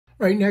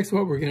Right, next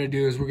what we're going to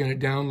do is we're going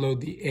to download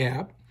the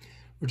app.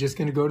 We're just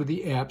going to go to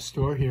the App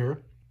Store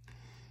here.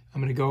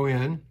 I'm going to go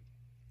in.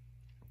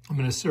 I'm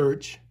going to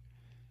search.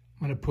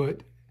 I'm going to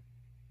put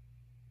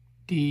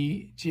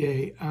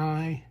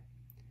DJI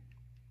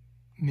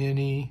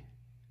Mini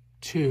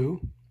 2.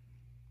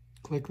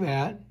 Click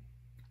that.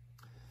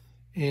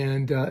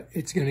 And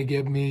it's going to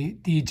give me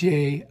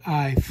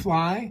DJI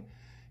Fly.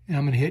 And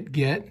I'm going to hit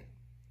Get.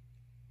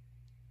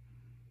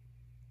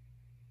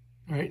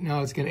 All right,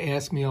 now it's going to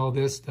ask me all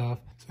this stuff.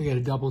 So I got to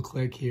double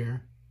click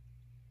here.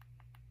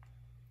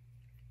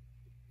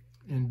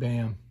 And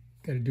bam,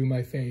 got to do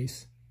my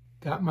face.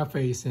 Got my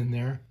face in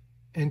there.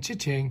 And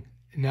cha-ching,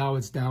 and now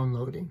it's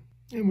downloading.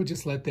 And we'll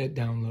just let that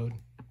download.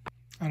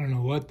 I don't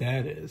know what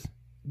that is,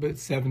 but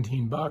it's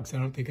 17 bucks. I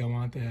don't think I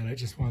want that. I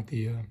just want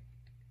the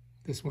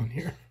this one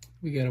here.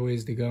 We got a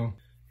ways to go.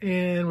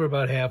 And we're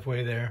about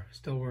halfway there.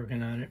 Still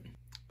working on it.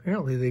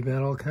 Apparently they've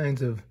got all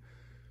kinds of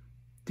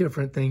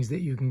different things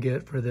that you can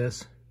get for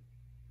this.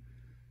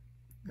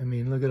 I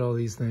mean, look at all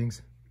these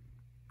things.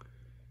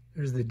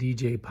 There's the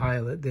DJ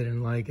Pilot. They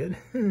didn't like it.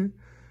 They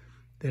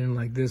didn't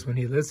like this one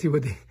either. Let's see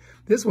what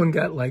this one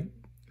got like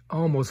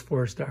almost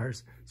 4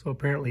 stars. So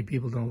apparently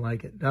people don't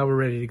like it. Now we're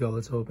ready to go.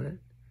 Let's open it.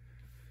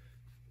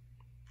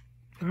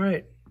 All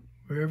right.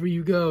 Wherever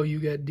you go, you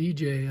got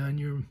DJ on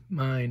your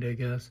mind, I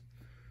guess.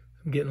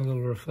 I'm getting a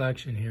little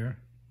reflection here.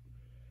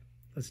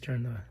 Let's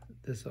turn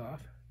this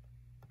off.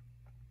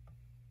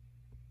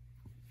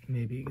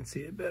 Maybe you can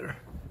see it better.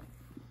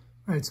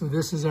 All right, so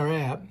this is our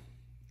app.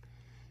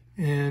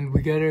 And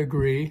we got to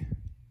agree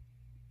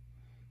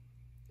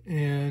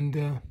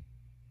and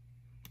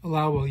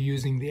allow while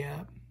using the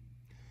app.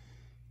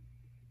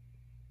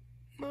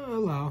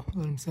 Allow.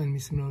 Let them send me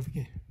some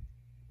notification.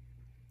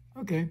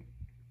 Okay.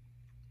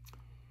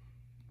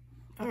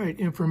 All right,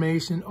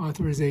 information,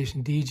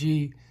 authorization,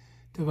 DG,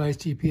 device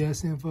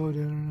GPS info,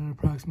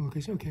 approximate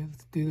location. Okay,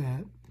 let's do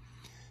that.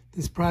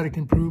 This product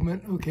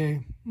improvement,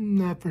 okay,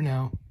 not for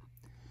now.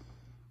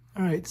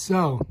 All right,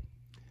 so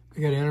I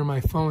got to enter my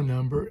phone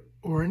number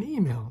or an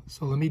email.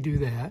 So let me do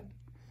that.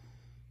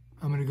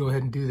 I'm going to go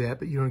ahead and do that,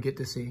 but you don't get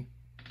to see.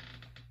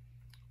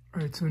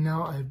 All right, so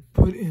now I've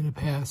put in a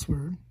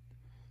password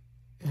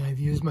and I've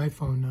used my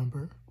phone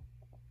number.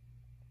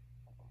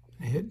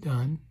 I hit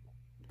done.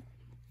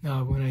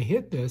 Now, when I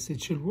hit this,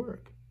 it should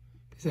work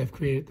because I've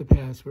created the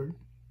password.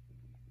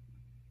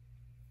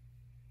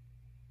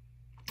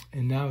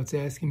 And now it's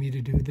asking me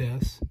to do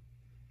this.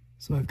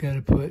 So I've got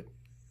to put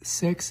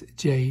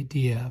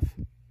 6JDF.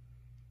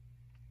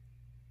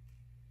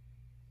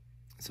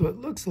 So it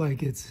looks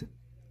like it's,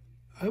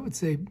 I would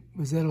say,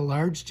 was that a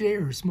large J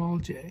or a small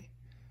J?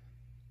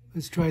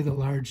 Let's try the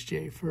large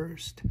J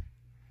first.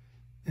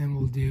 Then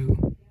we'll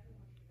do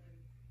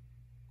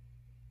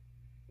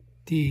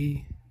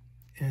D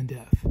and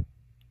F. All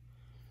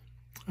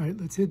right,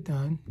 let's hit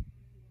done.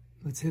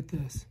 Let's hit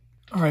this.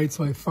 All right,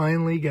 so I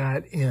finally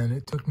got in.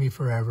 It took me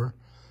forever.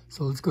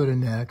 So let's go to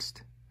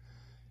next.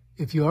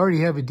 If you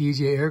already have a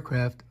DJ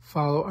aircraft,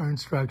 follow our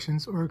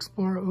instructions or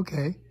explore.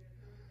 Okay.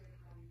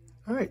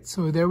 All right,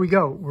 so there we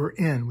go. We're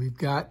in. We've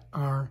got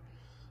our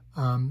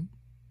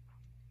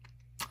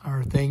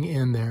thing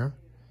in there.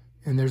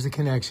 And there's a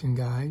connection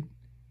guide.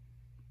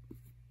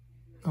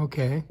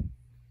 Okay.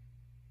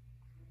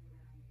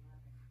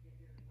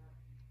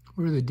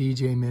 We're the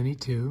DJ Mini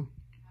 2.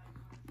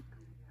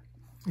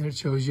 And it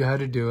shows you how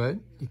to do it.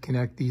 You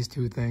connect these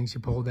two things. You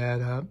pull that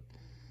up.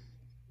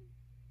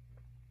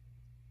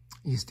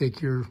 You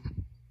stick your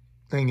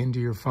thing into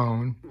your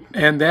phone.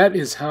 And that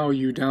is how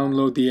you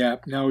download the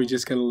app. Now we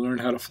just got to learn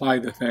how to fly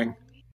the thing.